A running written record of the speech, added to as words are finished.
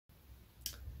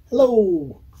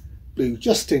Hello, Blue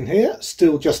Justin here,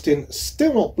 still Justin,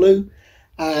 still not blue,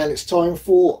 and it's time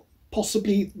for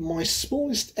possibly my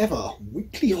smallest ever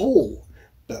weekly haul,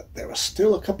 but there are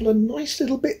still a couple of nice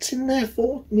little bits in there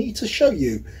for me to show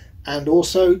you, and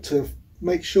also to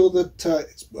make sure that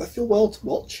it's worth your while to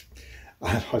watch.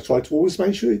 And I try to always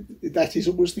make sure that is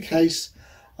always the case.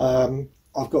 I've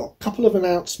got a couple of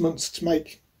announcements to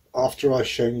make after I've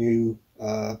shown you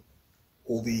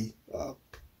all the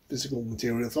physical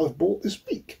materials I've bought this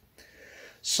week.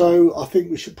 So I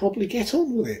think we should probably get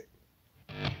on with it.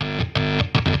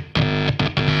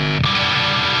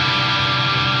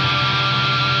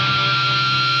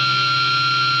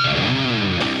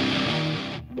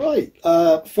 Right,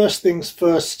 first things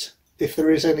first, if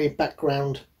there is any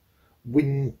background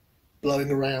wind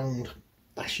blowing around,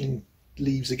 bashing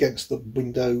leaves against the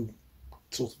window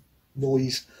sort of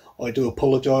noise, I do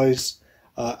apologise.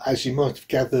 As you might have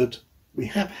gathered, we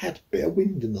have had a bit of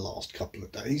wind in the last couple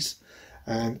of days,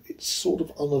 and it's sort of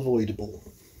unavoidable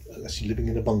unless you're living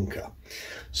in a bunker.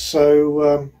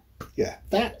 So yeah,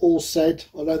 that all said,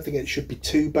 I don't think it should be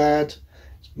too bad.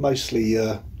 It's mostly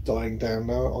dying down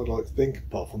now, I'd like to think,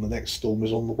 apart from the next storm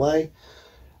is on the way.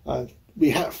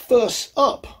 We have first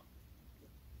up,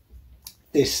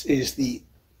 this is the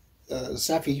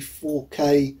Zavvi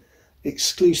 4K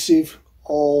exclusive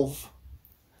of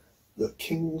The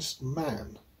King's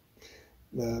Man.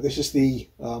 This is the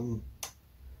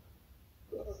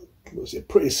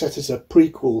it's set as a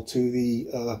prequel to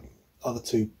the other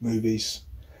two movies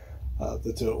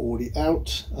that are already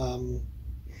out. I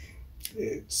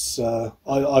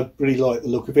really like the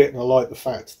look of it, and I like the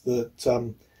fact that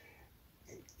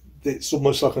it's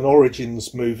almost like an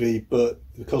Origins movie, but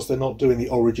because they're not doing the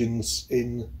Origins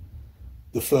in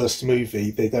the first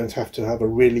movie, they don't have to have a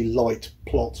really light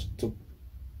plot to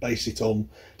base it on,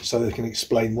 so they can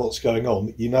explain what's going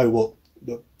on. You know what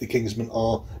the Kingsmen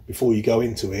are before you go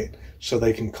into it, so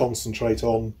they can concentrate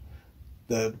on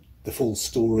the full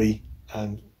story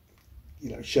and, you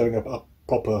know, showing up a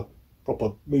proper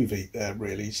movie there,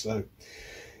 really. So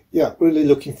yeah, really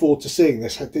looking forward to seeing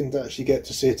this. I didn't actually get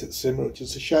to see it at the cinema, which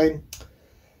is a shame.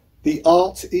 The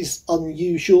art is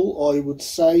unusual, I would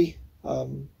say.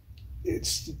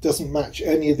 It doesn't match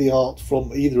any of the art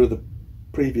from either of the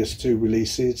previous two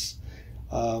releases.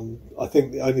 I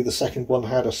think only the second one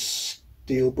had a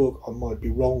steelbook. I might be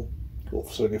wrong, or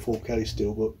certainly a 4K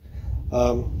steelbook.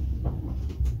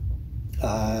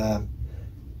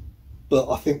 But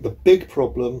I think the big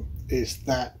problem is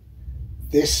that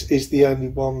this is the only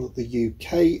one that the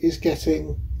UK is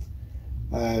getting,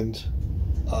 and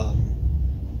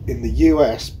in the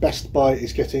US, Best Buy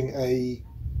is getting a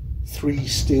 3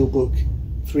 steelbook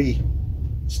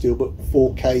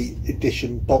 4K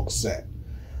edition box set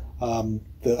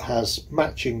that has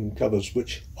matching covers,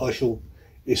 which I shall,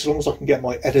 as long as I can get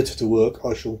my editor to work,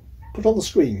 I shall put on the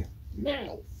screen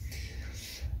now.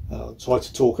 Try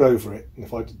to talk over it, and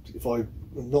if I'm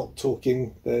not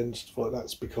talking, then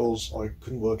that's because I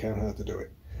couldn't work out how to do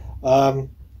it.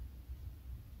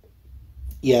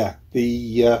 Yeah,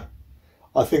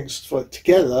 I think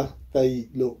together they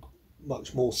look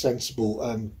much more sensible,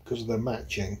 and because of their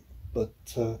matching, but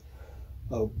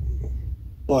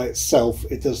by itself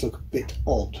it does look a bit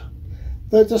odd.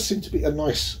 There does seem to be a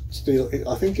nice steel.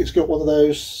 I think it's got one of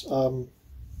those. I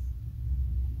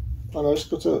know it's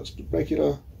got a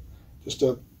regular, just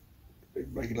a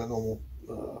regular normal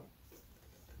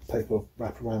paper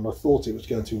wrap around. I thought it was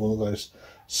going to be one of those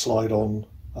slide-on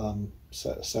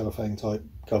cellophane type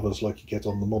covers like you get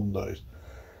on the Mondos,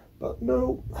 but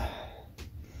no.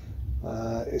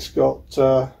 It's got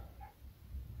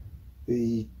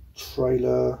the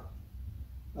trailer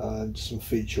and some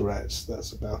featurettes.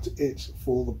 That's about it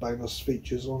for the bonus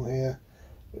features on here.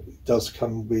 It does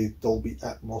come with Dolby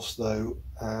Atmos though,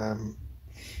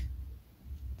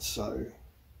 so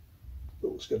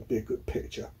it's going to be a good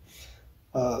picture.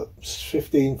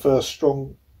 15 for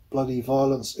strong bloody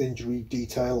violence, injury,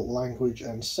 detail, language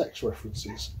and sex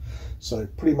references. So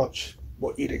pretty much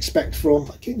what you'd expect from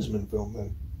a Kingsman film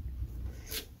then.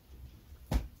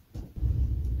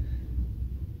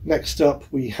 Next up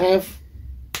we have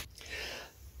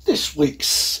this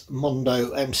week's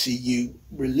Mondo MCU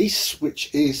release,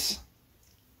 which is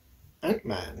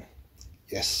Ant-Man.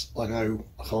 Yes, I know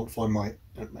I can't find my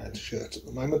Ant-Man shirt at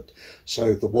the moment,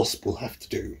 so the Wasp will have to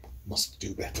do. Must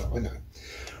do better, I know.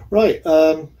 Right,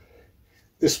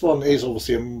 this one is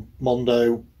obviously a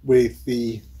Mondo with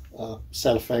the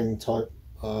cellophane type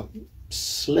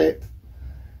slip.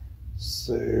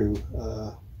 So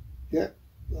yeah,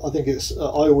 I think it's.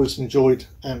 I always enjoyed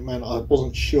Ant-Man. I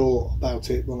wasn't sure about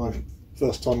it when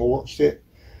first time I watched it,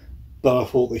 but I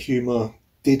thought the humour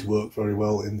did work very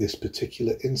well in this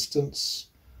particular instance.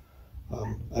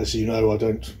 As you know,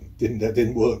 that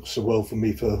didn't work so well for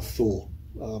me for Thor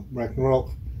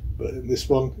Ragnarok, but in this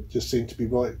one it just seemed to be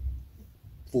right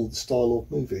for the style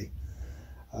of movie.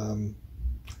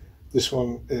 This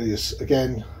one is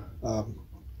again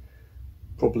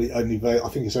probably only I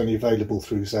think it's only available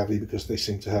through Zavvi, because they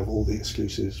seem to have all the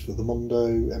exclusives for the Mondo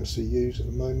MCUs at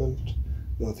the moment.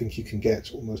 I think you can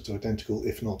get almost identical,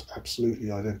 if not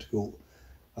absolutely identical,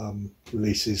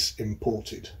 releases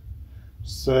imported.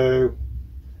 So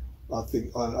I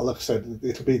think, like I said,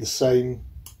 it'll be the same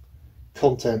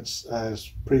contents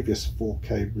as previous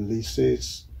 4K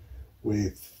releases,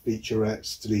 with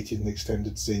featurettes, deleting the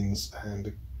extended scenes,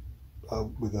 and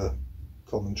with a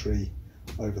commentary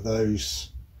over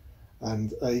those,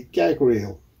 and a gag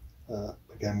reel,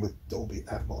 again with Dolby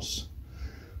Atmos.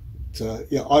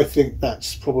 Yeah, I think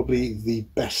that's probably the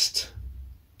best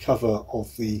cover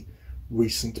of the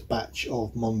recent batch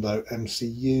of Mondo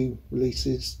MCU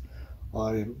releases.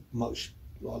 I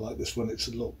like this one. It's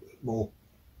a lot more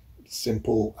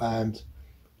simple and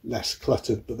less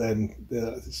cluttered, but then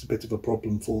it's a bit of a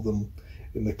problem for them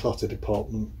in the clutter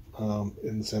department,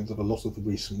 in the sense of a lot of the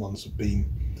recent ones have been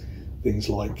things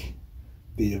like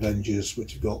the Avengers,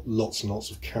 which have got lots and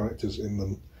lots of characters in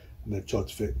them, and they've tried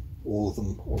to fit all of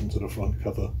them onto the front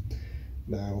cover.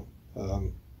 Now,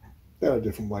 there are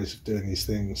different ways of doing these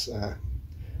things,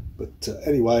 but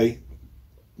anyway,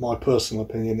 my personal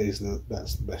opinion is that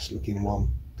that's the best looking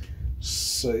one,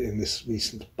 so in this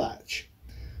recent batch.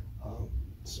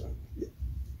 So yeah.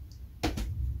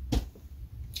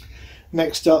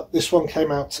 Next up, this one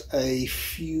came out a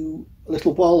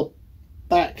little while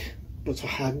back, but I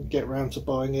hadn't get around to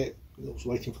buying it. I was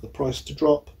waiting for the price to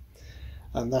drop,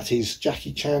 and that is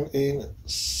Jackie Chan in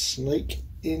Snake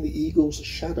in the Eagle's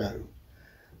Shadow.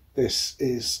 This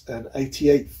is an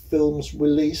 88 films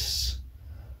release,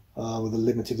 with a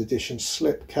limited edition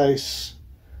slipcase,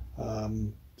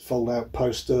 fold out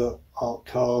poster, art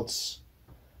cards,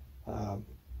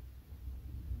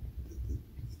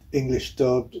 English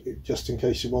dubbed, just in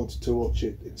case you wanted to watch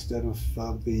it instead of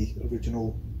the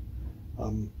original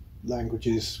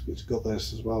languages, which got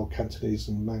those as well, Cantonese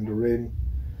and Mandarin.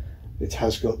 It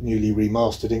has got newly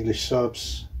remastered English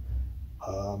subs.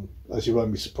 As you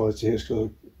won't be surprised to hear, it's got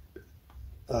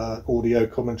audio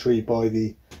commentary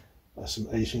by some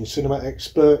Asian cinema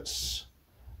experts,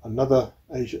 another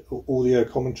audio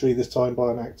commentary, this time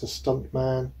by an actor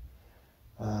stuntman,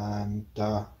 and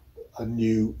a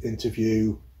new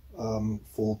interview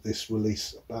for this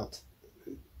release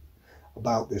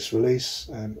about this release,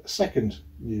 and a second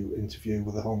new interview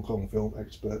with a Hong Kong film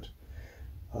expert.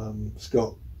 It's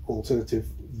got alternative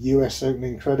US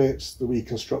opening credits, the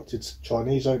reconstructed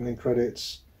Chinese opening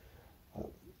credits,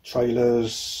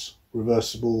 trailers,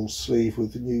 reversible sleeve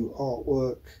with the new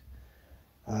artwork,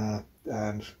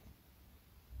 and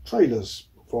trailers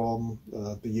from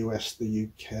the US, the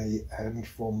UK, and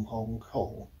from Hong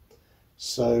Kong.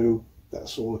 So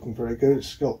that's all looking very good.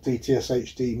 It's got DTS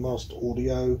HD master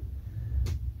audio,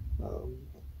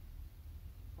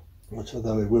 which,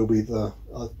 although it will be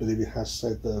I believe it has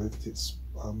said though that it's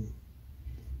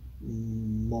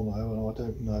mono, and I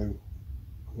don't know,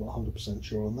 I'm not 100%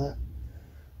 sure on that.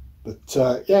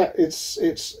 But yeah,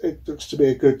 it looks to be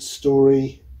a good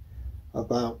story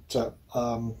about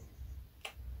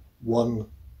one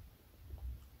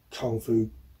kung fu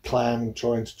clan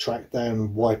trying to track down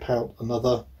and wipe out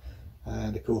another,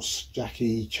 and of course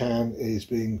Jackie Chan is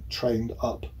being trained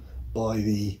up by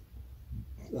the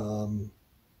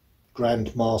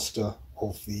Grand Master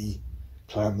of the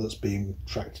clan that's being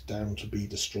tracked down to be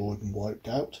destroyed and wiped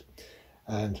out,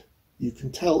 and you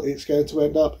can tell it's going to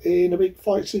end up in a big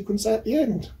fight sequence at the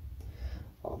end.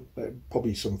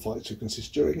 Probably some fight sequences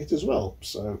during it as well.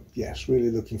 So yes,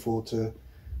 really looking forward to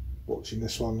watching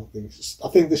this one. I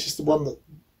think this is the one that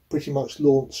pretty much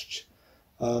launched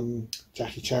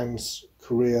Jackie Chan's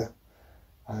career,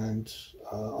 and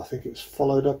I think it was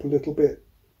followed up a little bit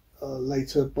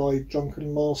later by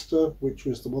Drunken Master, which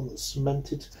was the one that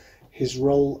cemented his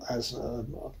role as a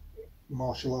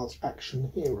martial arts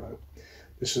action hero.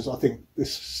 I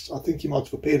think he might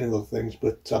have appeared in other things,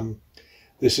 but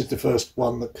this is the first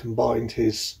one that combined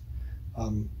his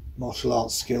martial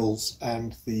arts skills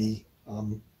and the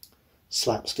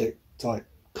slapstick type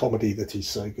comedy that he's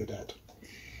so good at.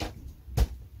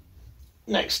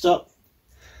 Next up,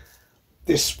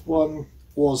 this one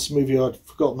was a movie I'd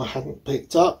forgotten I hadn't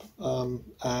picked up,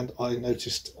 and I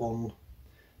noticed on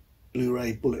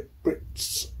Blu-ray Bullet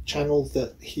Brits channel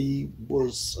that he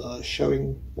was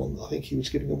showing one that I think he was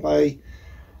giving away.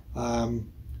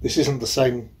 This isn't the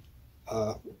same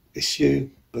issue,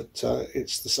 but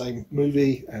it's the same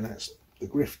movie, and that's The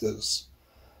Grifters.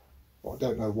 Well, I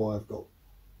don't know why I've got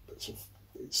sort of,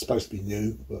 it's supposed to be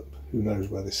new, but who knows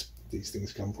where these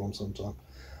things come from sometime.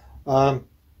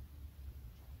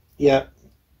 Yeah,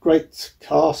 great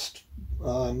cast,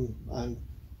 and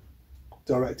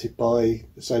directed by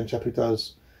the same chap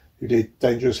who did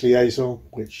Dangerous Liaison,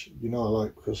 which you know I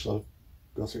like because I've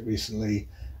got it recently,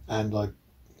 and I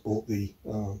bought the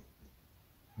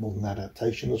modern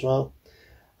adaptation as well,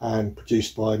 and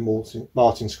produced by Martin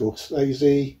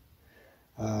Scorsese.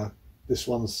 This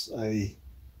one's a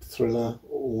thriller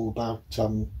all about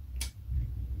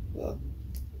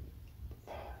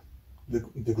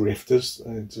the grifters.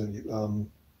 It's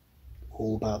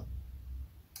all about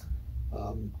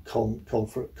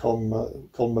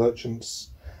con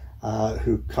merchants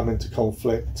who come into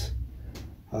conflict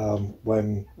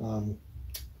when John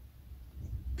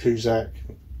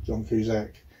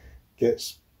Cusack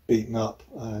gets beaten up,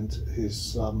 and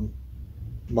his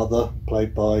mother,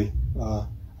 played by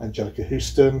Angelica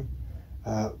Houston,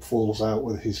 falls out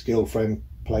with his girlfriend,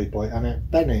 played by Annette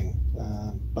Bening.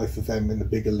 Both of them in the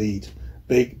bigger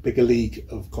league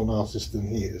of con artists than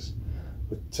he is.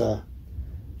 But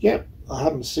yeah, I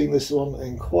haven't seen this one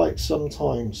in quite some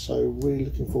time, so really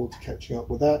looking forward to catching up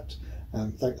with that.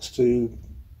 And thanks to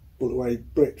Blu-ray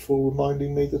Brit for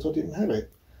reminding me that I didn't have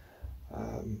it.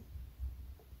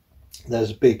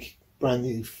 There's a big brand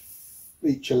new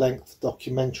feature-length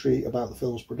documentary about the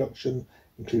film's production,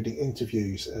 including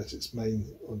interviews as its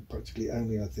main and practically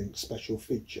only, I think, special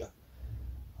feature.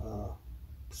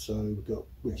 So we've got,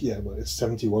 yeah, well, it's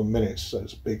 71 minutes, so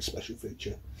it's a big special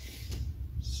feature.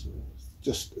 So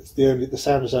it's the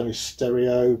sound is only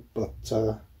stereo, but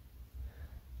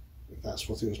if that's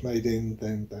what it was made in,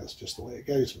 then that's just the way it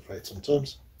goes, I'm afraid,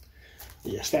 sometimes.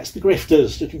 But yes, that's The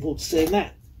Grifters. Looking forward to seeing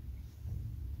that.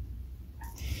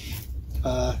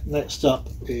 Next up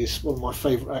is one of my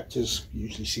favourite actors,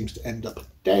 usually seems to end up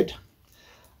dead.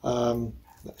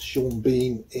 That's Sean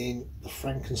Bean in The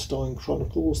Frankenstein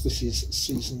Chronicles. This is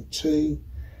season 2.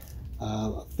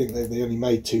 I think they only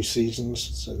made 2 seasons,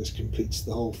 so this completes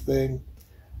the whole thing.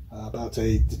 About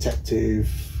a detective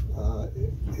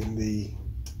in the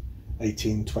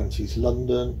 1820s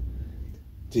London,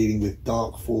 dealing with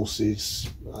dark forces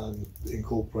and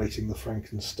incorporating the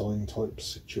Frankenstein type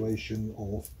situation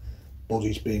of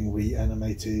bodies being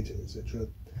reanimated, etc.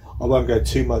 I won't go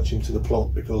too much into the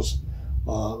plot because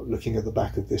looking at the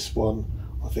back of this one,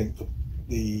 I think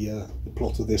the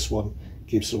plot of this one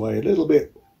gives away a little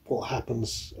bit what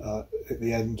happens at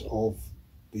the end of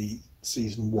the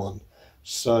season 1.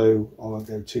 So I won't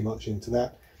go too much into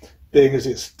that. Being as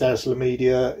it's Dazzler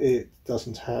Media, it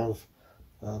doesn't have,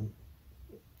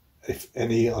 if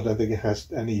any, I don't think it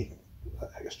has any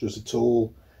extras at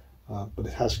all. But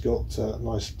it has got a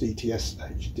nice DTS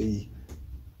HD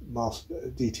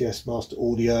DTS master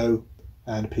audio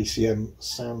and PCM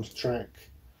soundtrack.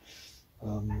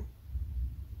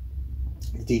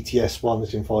 The DTS one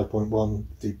is in 5.1,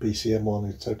 the PCM one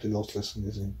is totally lossless and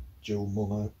is in dual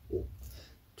mono or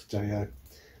stereo.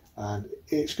 And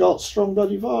it's got strong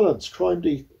bloody violence,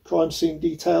 crime scene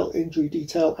detail, injury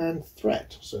detail, and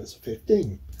threat. So it's a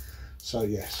 15. So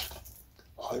yes.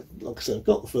 Like I said, I've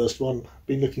got the first one,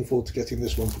 been looking forward to getting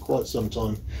this one for quite some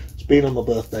time. It's been on my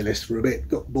birthday list for a bit,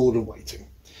 got bored of waiting.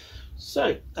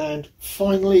 So, and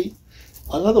finally,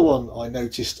 another one I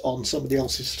noticed on somebody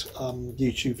else's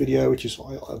YouTube video, which is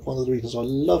one of the reasons I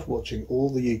love watching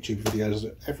all the YouTube videos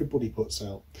that everybody puts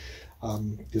out,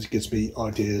 because it gives me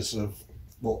ideas of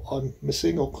what I'm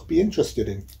missing or could be interested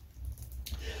in.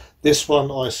 This one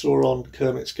I saw on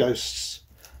Kermit's Ghosts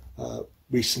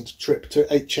recent trip to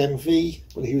HMV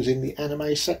when he was in the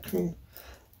anime section.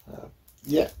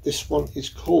 Yeah, this one is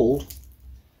called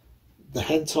The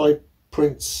Hentai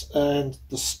Prince and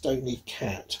the Stony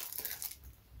Cat.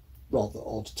 Rather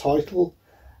odd title,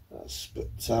 but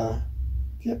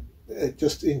yeah, it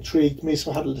just intrigued me,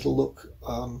 so I had a little look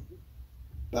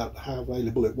about how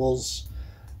available it was,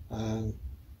 and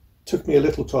took me a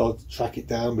little time to track it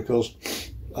down because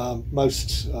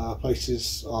most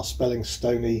places are spelling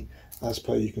Stony as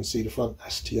per, you can see the front,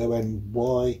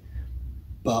 S-T-O-N-Y,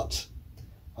 but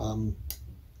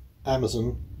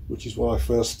Amazon, which is where I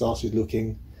first started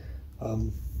looking,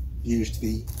 used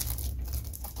the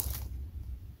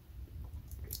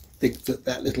think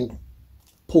that little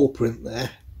paw print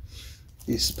there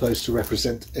is supposed to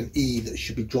represent an E that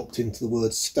should be dropped into the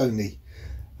word Stony.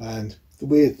 And the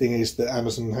weird thing is that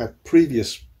Amazon had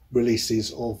previous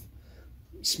releases of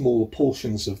smaller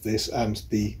portions of this, and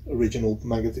the original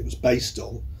manga that it was based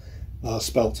on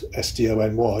spelt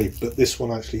S-T-O-N-Y, but this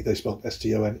one actually they spelt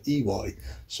S-T-O-N-E-Y,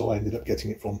 so I ended up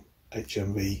getting it from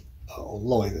HMV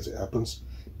online, as it happens,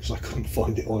 because I couldn't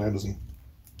find it on Amazon.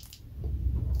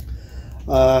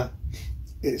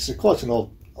 It's quite an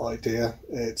odd idea.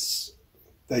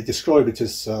 They describe it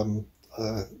as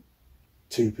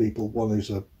two people, one who's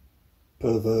a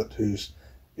pervert whose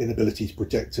inability to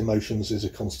project emotions is a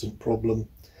constant problem.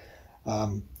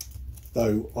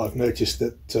 Though I've noticed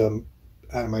that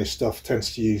anime stuff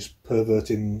tends to use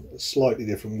pervert in a slightly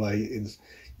different way. It's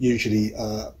usually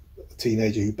a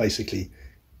teenager who basically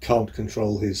can't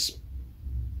control his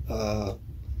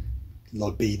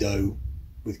libido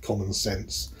with common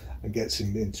sense and gets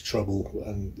him into trouble,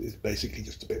 and is basically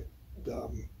just a bit.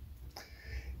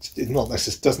 It's not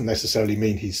doesn't necessarily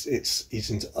mean he's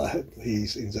into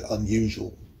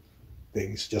unusual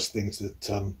things, just things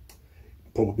that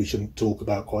probably shouldn't talk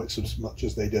about quite so much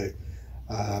as they do.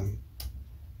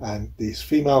 And this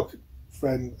female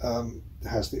friend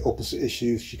has the opposite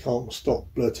issues. She can't stop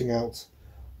blurting out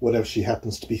whatever she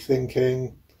happens to be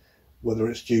thinking, whether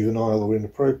it's juvenile or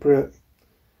inappropriate.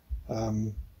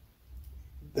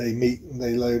 They meet and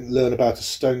they learn about a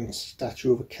stone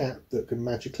statue of a cat that can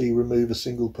magically remove a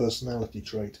single personality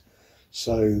trait.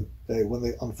 So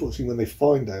unfortunately when they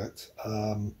find out,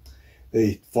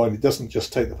 they find it doesn't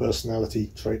just take the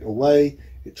personality trait away,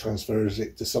 it transfers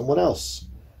it to someone else.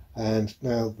 And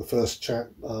now the first chap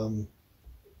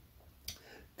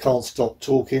can't stop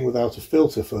talking without a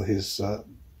filter for his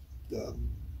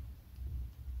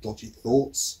dodgy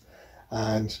thoughts,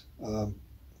 and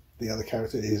the other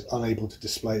character is unable to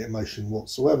display emotion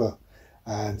whatsoever,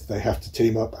 and they have to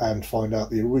team up and find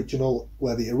out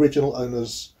where the original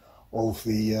owners of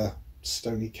the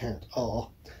stony cat are,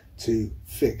 to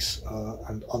fix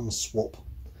and unswap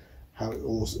how it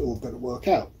all going to work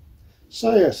out.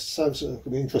 So yes, sounds like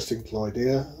an interesting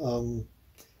idea.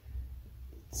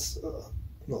 It's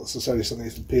not necessarily something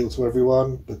that's appealed to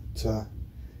everyone, but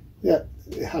yeah,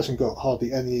 it hasn't got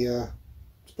hardly any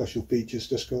special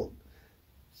features.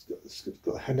 It's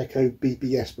got Haneko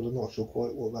BBS, but I'm not sure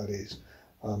quite what that is.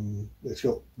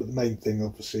 But the main thing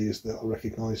obviously is that I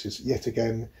recognise is yet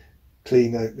again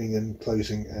clean opening and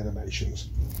closing animations.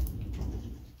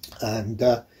 And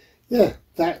yeah,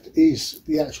 that is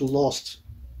the actual last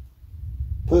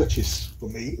purchase for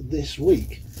me this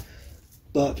week.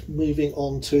 But moving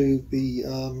on to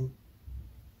the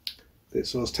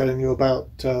bits I was telling you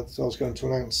about, that I was going to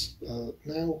announce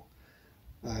now.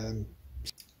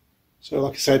 So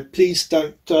like I said, please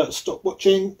don't stop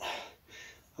watching.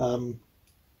 I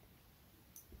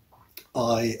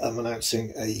am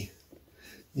announcing a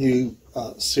new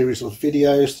series of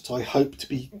videos that I hope to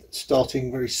be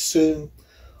starting very soon.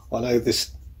 I know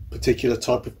this particular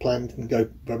type of plan didn't go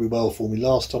very well for me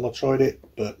last time I tried it,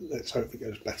 but let's hope it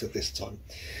goes better this time.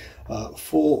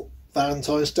 For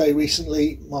Valentine's Day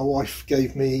recently, my wife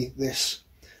gave me this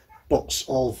box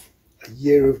of a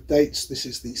year of dates. This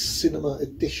is the cinema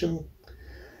edition,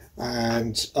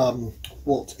 and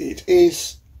what it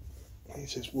is, he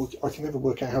says, well, I can never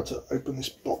work out how to open this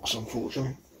box,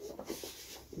 unfortunately.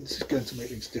 This is going to make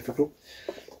things difficult,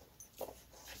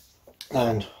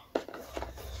 and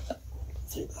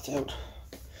take that out.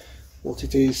 What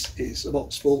it is a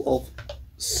box full of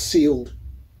sealed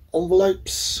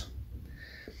envelopes,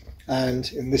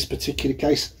 and in this particular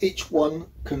case each one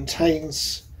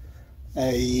contains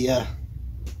a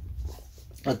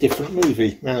different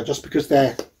movie. Now, just because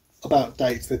they're about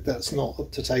dates, that's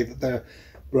not to say that they're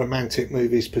romantic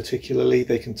movies particularly.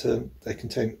 They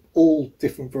contain all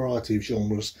different variety of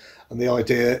genres, and the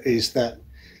idea is that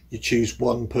you choose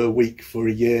one per week for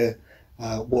a year,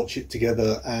 watch it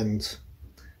together, and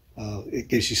it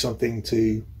gives you something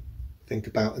to think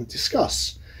about and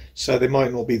discuss. So they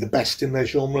might not be the best in their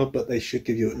genre, but they should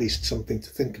give you at least something to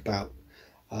think about,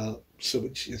 so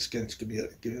which is going to give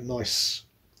you a nice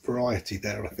variety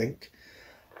there, I think.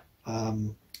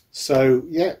 So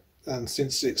yeah, and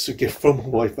since it's a gift from my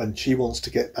wife and she wants to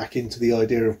get back into the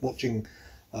idea of watching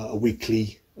a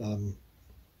weekly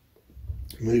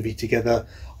movie together,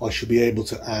 I should be able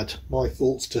to add my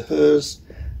thoughts to hers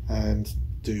and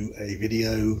do a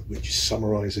video which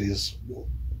summarises what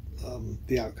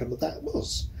the outcome of that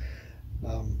was.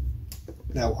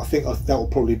 Now I think that will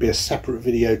probably be a separate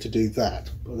video to do that,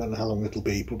 but I don't know how long it'll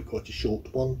be, probably quite a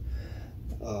short one,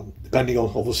 depending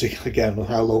on obviously again on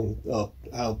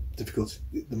how difficult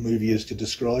the movie is to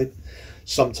describe.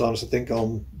 Sometimes I think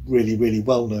on really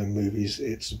well-known movies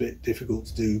it's a bit difficult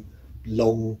to do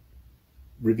long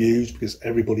reviews because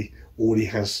everybody already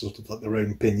has sort of like their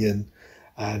own opinion,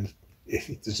 and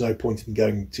there's no point in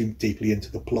going too deeply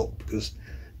into the plot because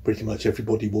pretty much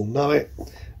everybody will know it.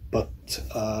 But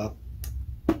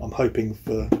I'm hoping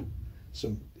for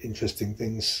some interesting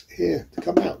things here to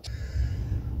come out.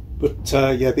 But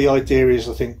yeah, the idea is,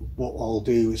 I think what I'll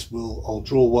do is I'll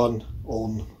draw one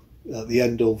on at the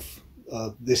end of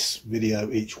this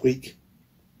video each week,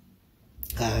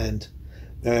 and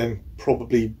then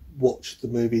probably watch the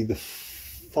movie the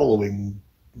following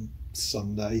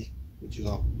Sunday, which is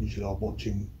usually our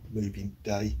watching movie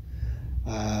day.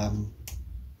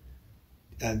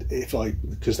 And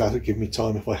because that'll give me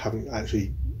time, if I haven't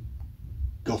actually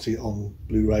got it on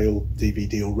Blu-ray or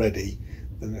DVD already,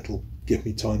 then it'll give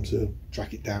me time to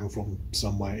track it down from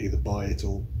somewhere, either buy it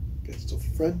or get it off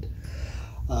a friend.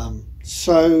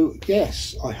 So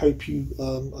yes, I hope you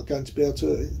are going to be able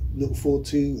to look forward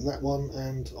to that one,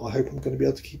 and I hope I'm going to be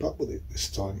able to keep up with it this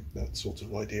time. That sort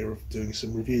of idea of doing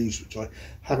some reviews, which I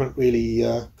haven't really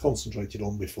concentrated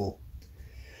on before.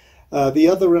 The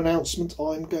other announcement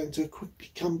I'm going to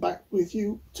quickly come back with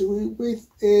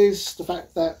is the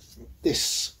fact that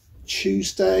this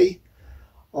Tuesday,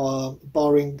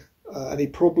 barring any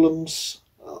problems,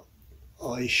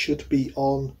 I should be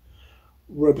on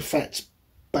Robofat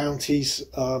Bounty's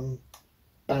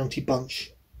Bounty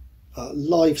Bunch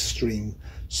live stream.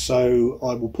 So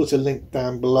I will put a link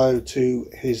down below to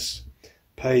his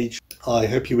page. I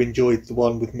hope you enjoyed the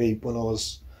one with me when I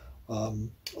was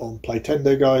on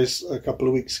Playtendo Guys a couple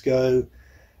of weeks ago,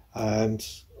 and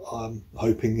I'm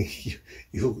hoping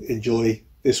you'll enjoy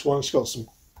this one. It's got some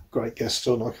great guests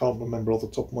on. I can't remember off the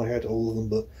top of my head all of them,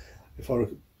 but if I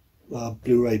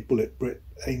Blu-ray Bullet Britt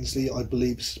Ainsley, I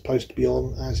believe, is supposed to be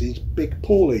on, as is Big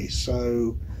Paulie,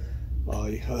 so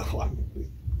I'm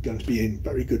going to be in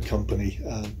very good company,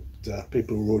 and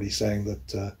people are already saying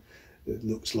that it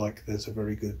looks like there's a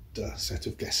very good set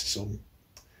of guests on.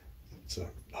 So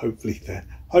hopefully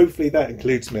that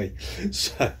includes me.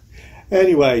 So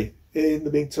anyway, in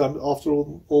the meantime, after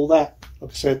all that,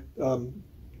 like I said,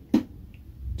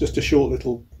 just a short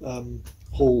little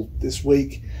haul this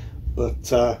week,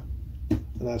 but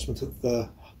announcement of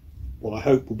what I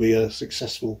hope will be a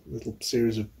successful little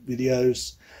series of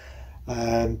videos,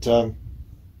 and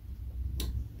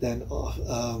then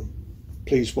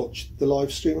please watch the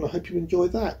live stream, and I hope you enjoy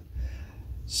that.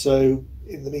 So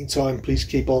in the meantime, please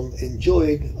keep on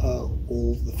enjoying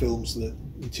all the films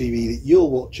and TV that you're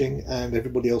watching, and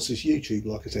everybody else's YouTube.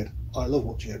 Like I said, I love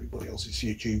watching everybody else's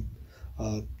YouTube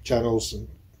channels, and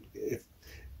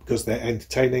because they're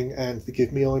entertaining and they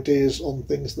give me ideas on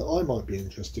things that I might be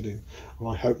interested in, and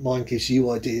I hope mine gives you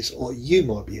ideas or you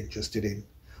might be interested in,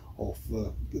 of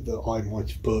that I might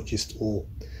have purchased or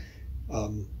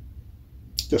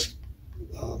just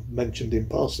mentioned in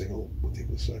passing or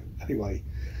whatever. So anyway,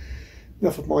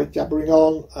 enough of my jabbering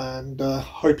on, and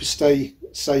hope you stay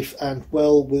safe and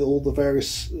well with all the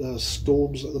various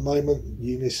storms at the moment.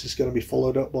 Eunice is going to be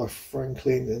followed up by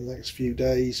Franklin in the next few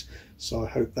days, so I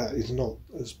hope that is not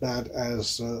as bad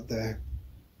as they're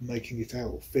making it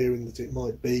out, fearing that it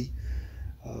might be.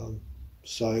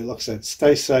 So like I said,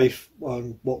 stay safe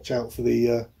and watch out for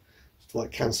the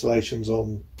like cancellations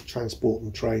on transport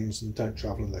and trains, and don't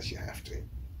travel unless you have to.